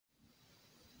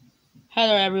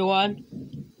Hello everyone.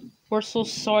 We're so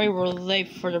sorry we're late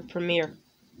for the premiere.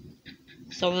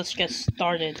 So let's get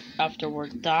started after we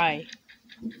die.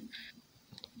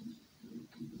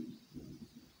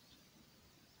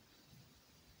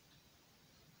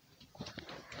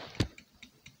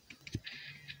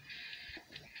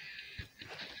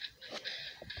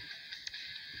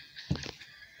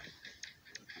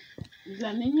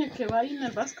 La niña que va ahí en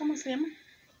el bus, ¿cómo se llama?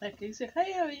 La que dice,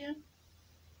 hey, había.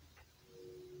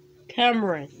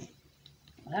 Cameron.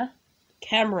 ¿Ah?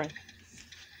 Cameron.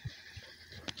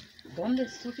 ¿Dónde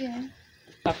estudia?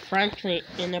 A Franklin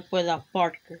and después a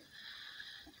Parker.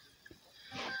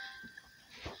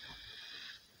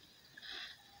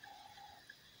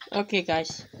 Okay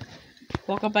guys.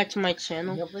 Welcome back to my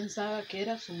channel. Yo pensaba que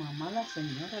era su mamá, la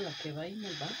señora, la que va ahí en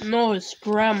el bus. No, it's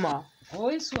grandma. Oh,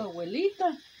 es su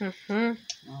abuelita. Oh.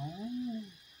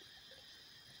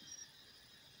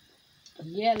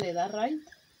 ¿Y ella le da right?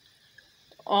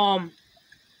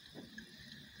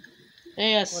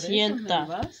 Ella Por sienta. eso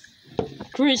en el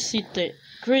bus.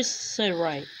 Chris said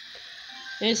right.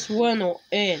 Es bueno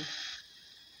él.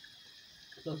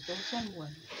 Los dos son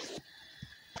buenos.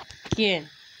 ¿Quién?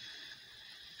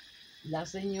 La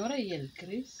señora y el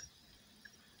Chris.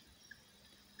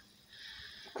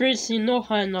 Chris se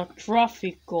enoja en el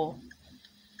tráfico.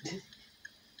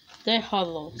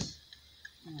 Déjalos.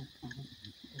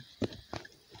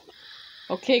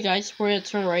 Okay guys, we're gonna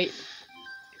turn right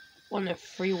on the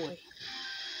freeway.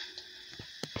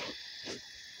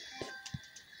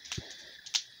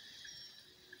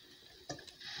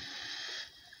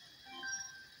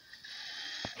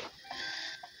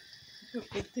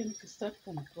 Porque tiene que estar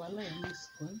puntual ahí en la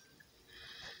escuela.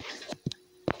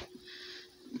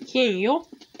 ¿Quién, yo?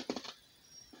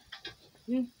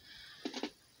 Sí.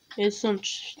 Es un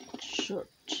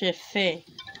chefe.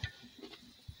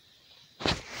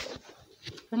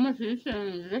 ¿Cómo se dice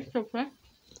en inglés, chofer?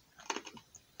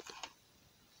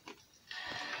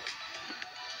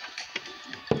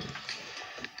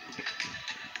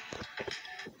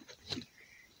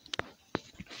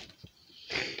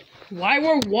 Why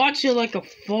we're watching like a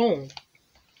phone?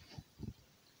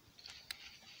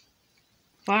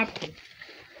 Papi.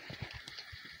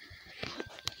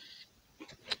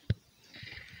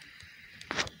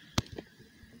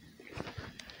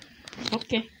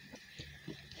 Okay.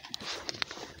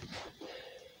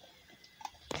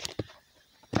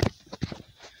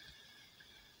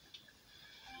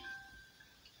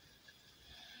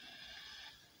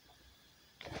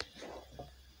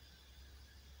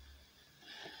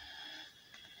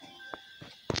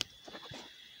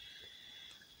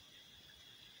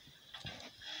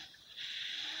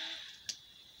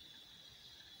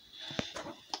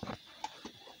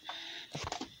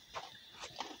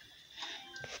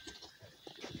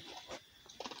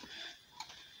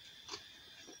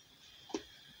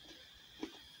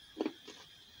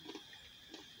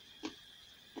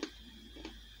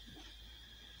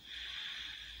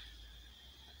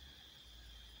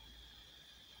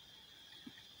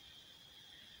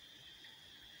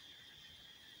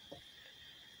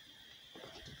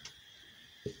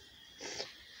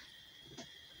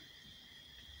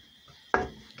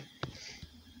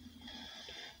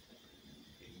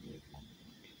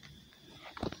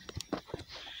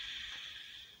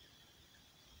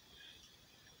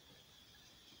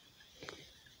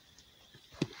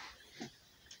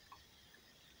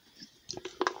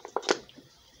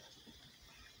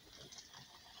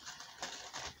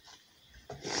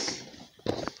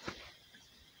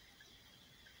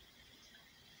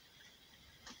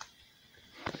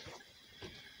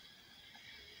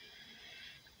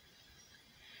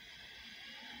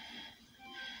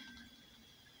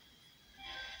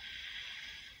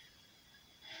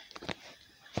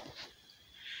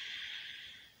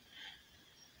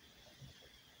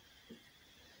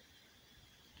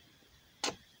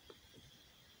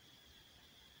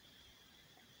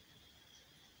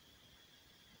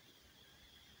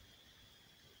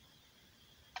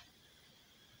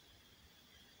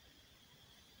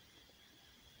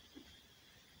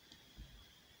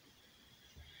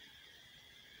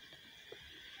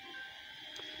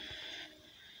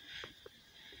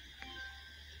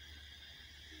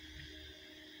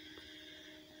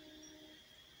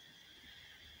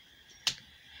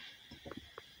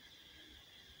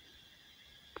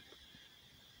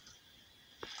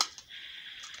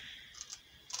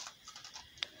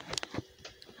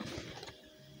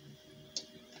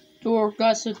 Tu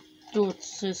orgasmo tú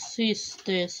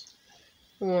hiciste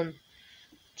un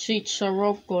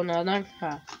chicharrón con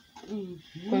naranja,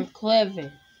 con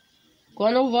cleve.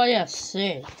 ¿Cuándo vaya a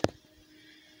ser?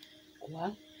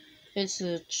 ¿Cuál?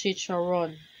 Ese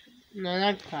chicharrón.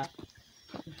 Naranja.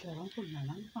 Chicharrón con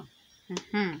naranja.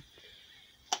 Ujú.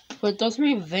 Fue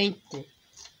 2020.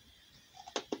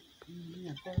 Me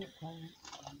acuerdo cuál es.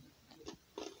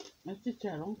 Es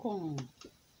chicharrón con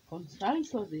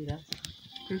salsa, dirás.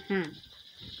 Ujú.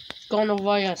 ¿Cómo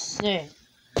vaya a ser?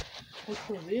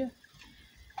 Otro día,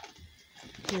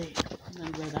 Sí. en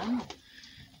el verano.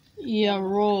 Y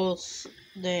arroz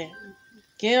de...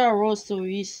 ¿Qué arroz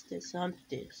tuviste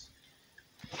antes?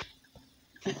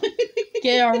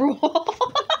 ¿Qué arroz?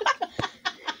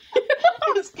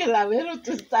 Es que la Vero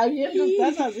te está viendo,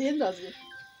 estás haciendo así.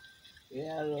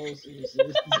 Ya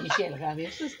dije, el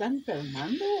Javier se está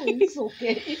enfermando, ¿o hizo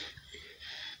qué?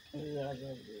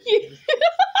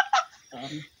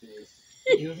 Antes.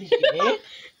 Yo dije, ¿eh?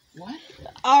 ¿What?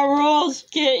 Arroz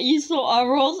que hizo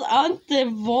arroz antes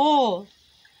vos.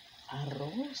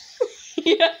 ¿Arroz?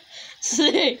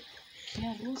 Sí. ¿Qué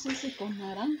arroz ese con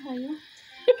naranja yo?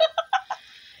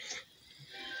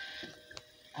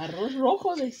 ¿Arroz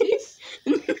rojo decís?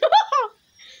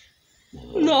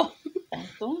 No.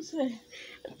 Entonces,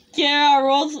 ¿Qué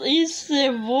arroz hice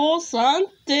vos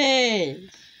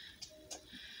antes?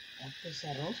 pues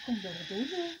arroz con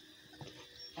verdura.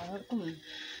 A ver,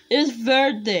 Es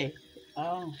verde.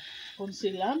 con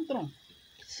cilantro.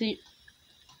 Sí.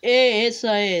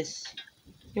 Esa es.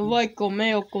 Yo voy a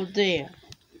comer ocodea.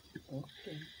 Ok.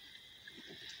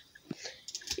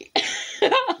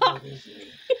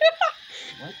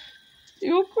 What? ¿Y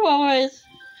cuál es?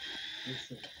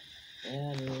 Dice,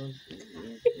 arroz.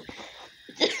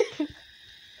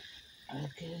 A ver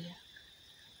qué era.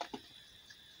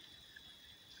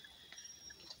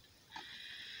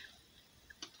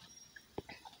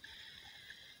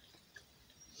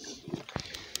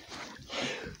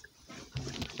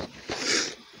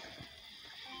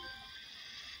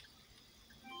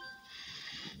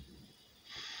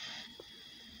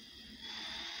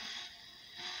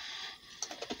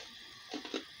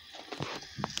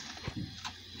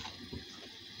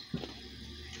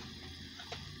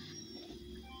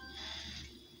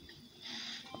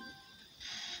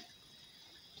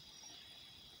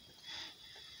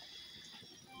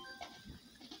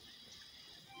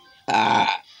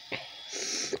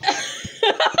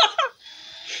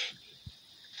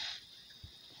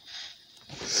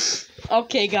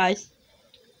 Okay, guys.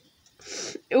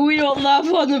 We don't laugh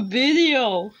on the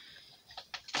video.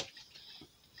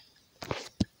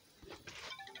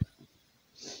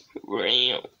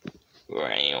 Real.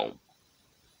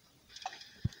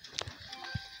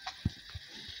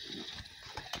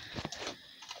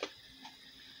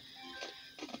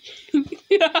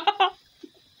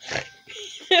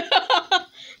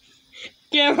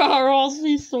 ¿Qué arroz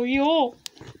hizo yo?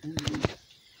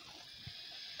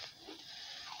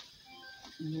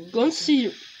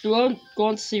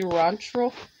 Con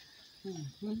cilantro.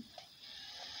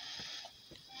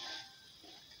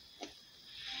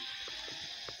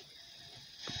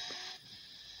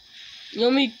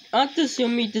 Antes yo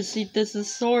me decía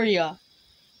cesárea.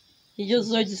 Y yo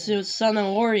soy de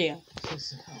zanahoria.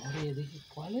 Cesárea, dije,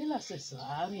 ¿cuál es la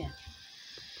cesárea?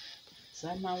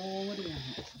 Zanahoria.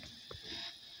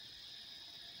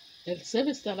 El Seb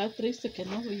estará triste que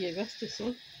no llegaste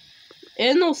solo.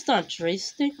 Él no está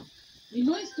triste. ¿Y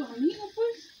no es tu amigo,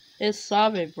 pues? Él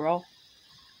sabe, bro.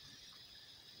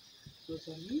 Tus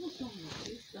amigos son los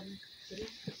que están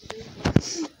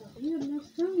tristes. Javier no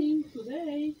está coming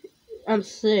today. I'm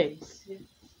sick. Sí.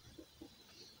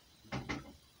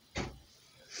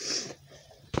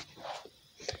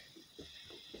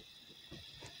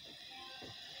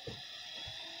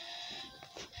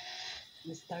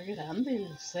 Está grande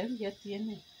el Seb, ya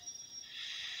tiene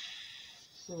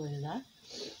su edad.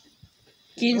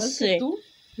 15. ¿Igual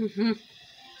que tú?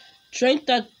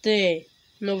 30 de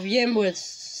noviembre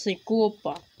se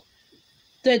culpa.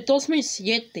 De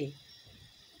 2007.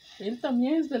 Él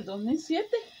también es del 2007.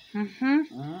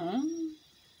 Ah.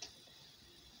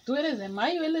 Tú eres de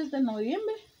mayo, él es de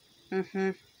noviembre.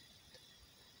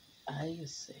 Ay, yo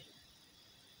sé.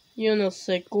 Yo no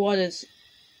sé cuál es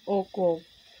Oco.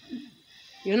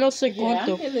 Yo no sé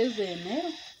cuánto. Ángel es de enero.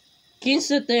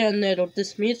 15 de enero, del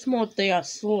mismo de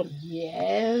azul.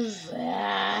 Yes.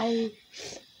 Ay.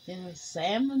 Tiene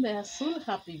Sam de azul.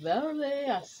 Happy birthday,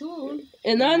 azul.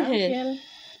 En Ángel.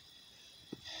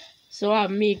 Son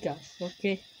amigas,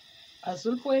 ¿ok?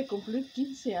 Azul puede cumplir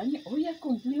 15 años. Oh, ya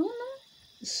cumplió uno.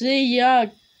 Sí,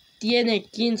 ya tiene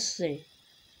 15.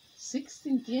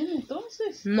 16 tiene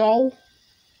entonces. No,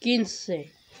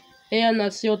 15. Ella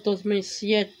nació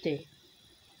 2007.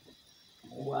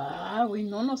 Wow, y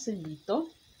no nos invitó.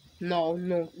 No,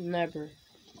 never.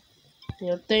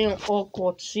 Yo tengo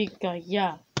Oco chica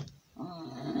ya.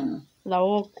 La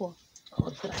Oco.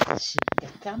 Otra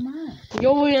chica, cama.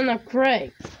 Yo voy en la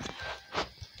Craig.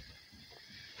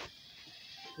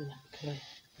 La creo.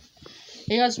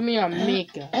 Ella es mi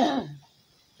amiga. Ay,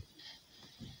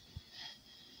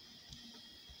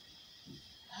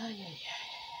 ay,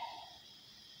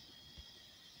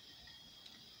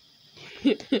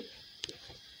 ay.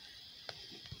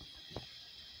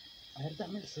 A ver,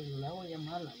 dame el celular, voy a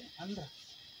llamar a la Alejandra.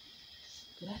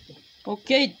 Gracias. Ok,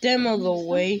 démoslo,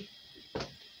 güey.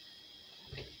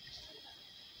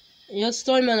 Yo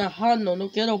estoy manejando, no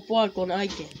quiero jugar con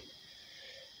alguien.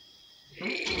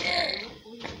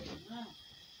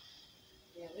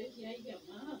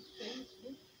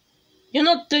 Yo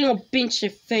no tengo pinche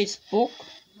Facebook.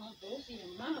 No, dos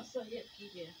llamadas hay aquí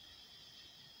ya.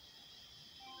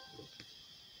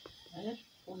 A ver,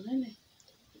 ponele.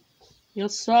 Yo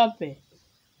sabe.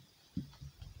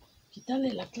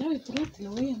 Quítale la clave, pero te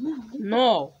lo voy a llamar. ¿Eh?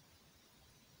 No.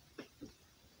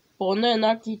 Ponen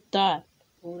a quitar.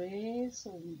 Por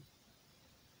eso.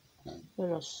 Yo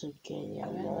no sé quién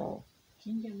llamó.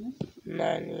 ¿Quién llamó?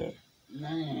 Nadie.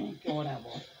 Nah, qué hora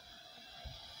vos.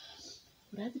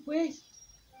 Espérate, pues.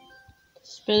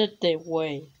 Espérate,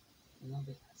 güey. No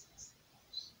dejas así.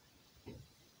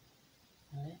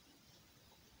 A ver.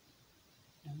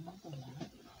 Llamándola.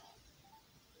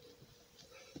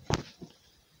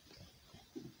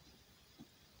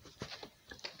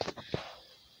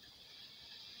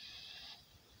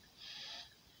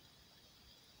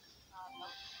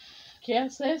 ¿Qué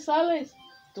haces, Alex?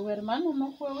 Tu hermano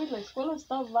no fue hoy, la escuela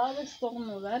va a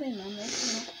estornudar y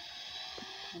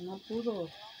no pudo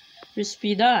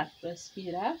Respirar.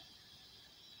 respirar.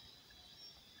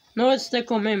 No es de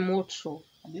comer mucho.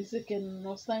 Dice que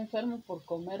no está enfermo por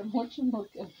comer mucho, no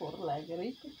que por la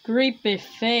gripe. Gripe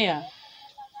fea.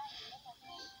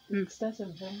 ¿Estás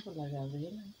enfermo por la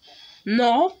Gabriela?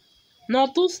 No.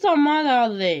 No, tú estás mala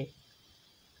de.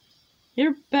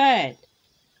 You're bad.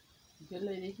 Yo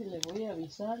le dije, le voy a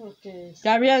avisar porque...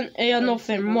 Gabriel, ella no el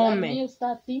firmó celular me. mío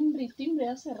está timbre y timbre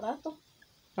hace rato.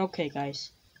 Okay,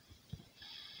 guys.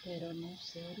 Pero no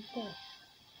sé, ahorita...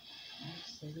 No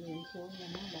sé, le dije, voy a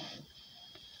llamar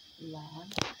la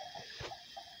Ana.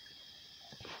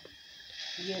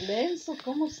 ¿Y el Enzo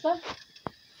cómo está?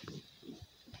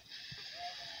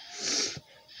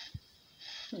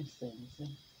 Sí.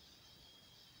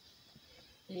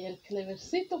 ¿Y el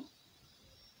Clevercito?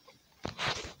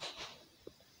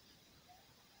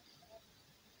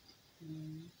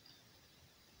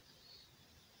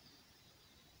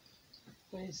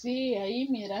 Pues sí, ahí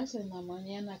miras en la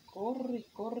mañana, corre.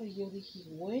 Yo dije,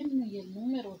 bueno, ¿y el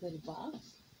número del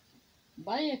bus?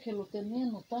 Vaya que lo tenía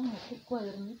anotado en aquel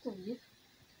cuadernito viejo.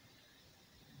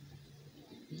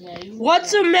 Y ahí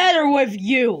What's the matter with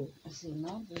you? Si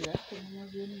no, mira que no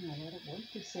nos vienen a dar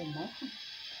vuelta y se enojan.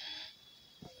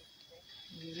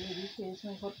 Y yo le dije, es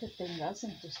mejor que tengas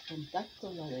en tus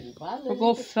contactos la del vale.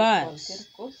 Go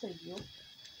fast. Cualquier cosa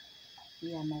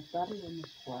y anotarlo en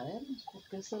los cuadernos,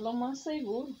 porque eso es lo más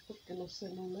seguro, porque los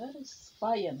celulares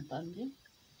fallan también.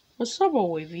 What's up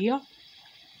with you?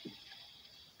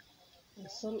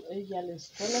 Eso, y a la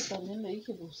escuela también le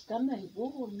dije, buscan el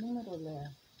Google, el número de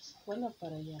la escuela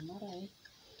para llamar ahí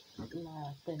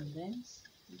la tendencia.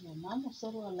 Llamamos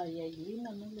solo a la Yailina,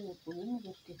 no le pudimos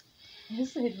porque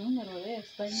ese número de ella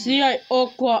está en... Sí, hay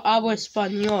oco hablo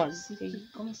español. Sí,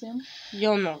 ¿cómo se llama?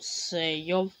 Yo no sé,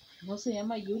 yo... ¿No se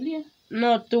llama Julia?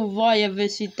 No, tú vayas a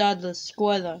visitar la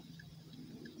escuela.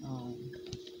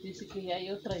 Dice que ya hay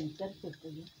otra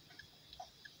intérprete.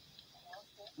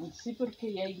 ¿No? Sí,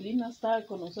 porque Yailina estaba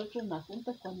con nosotros en la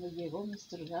junta cuando llegó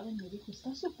Mr. Gavin y me dijo,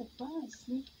 ¿estás ocupada?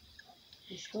 Sí.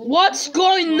 What's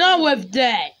going on with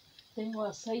that? Tengo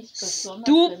a 6 personas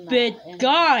Stupid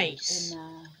guys.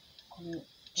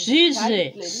 Jesus.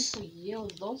 Le dijo, y ellos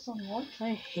 2 son 8.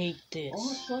 I hate this.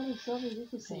 Oh, sorry,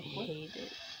 dijo, se I fue. hate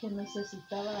it. Que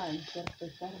necesitaba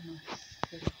interpretar más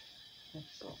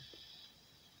personas.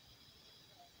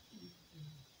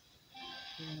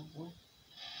 Pero bueno,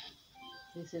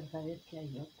 dice el Javier que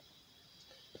hay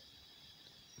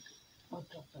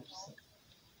otra persona.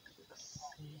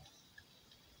 Sí.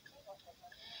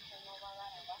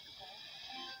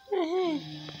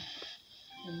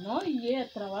 No, y ella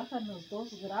trabaja en los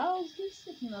 2 grados,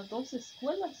 dice, en las 2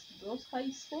 escuelas, 2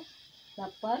 high schools, la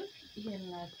Park y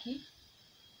en la aquí.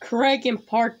 Craig and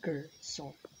Parker.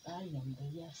 So. Ay,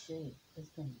 hombre, ya sé, es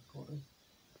que me corre.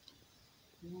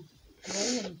 No,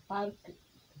 Craig and Park.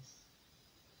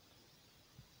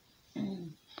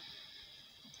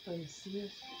 Pues sí,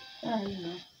 ay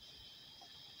no.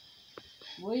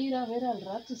 Voy a ir a ver al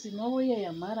rato, si no voy a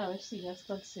llamar a ver si ya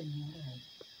está el señor ahí.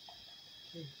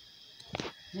 Sí.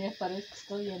 Me parece que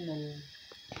estoy en el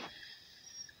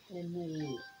en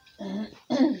el,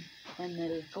 en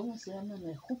el, ¿cómo se llama? En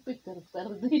el Júpiter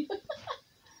perdido.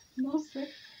 No sé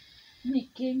ni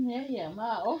quién me ha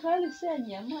llamado. Ojalá sean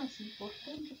llamadas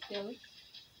importantes que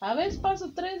a veces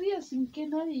paso 3 días sin que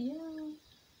nadie llame.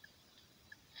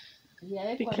 Y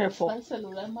ahí Be cuando careful. está el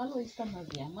celular malo, ahí están las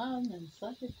llamadas,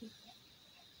 mensajes.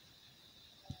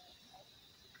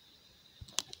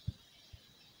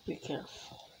 Be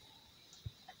careful.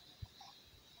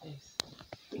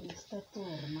 Ahí está tu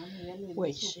hermano, ya le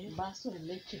Wait, di su shit. vaso de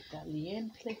leche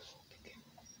caliente.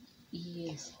 Y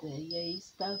y ahí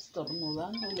está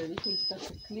estornudando, le dije, ahí está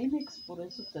tu Kleenex, por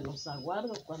eso te los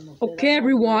aguardo cuando te Okay, dan algo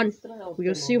everyone. extra o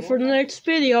We'll te see lo you for the botan, next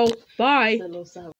video. Bye. se los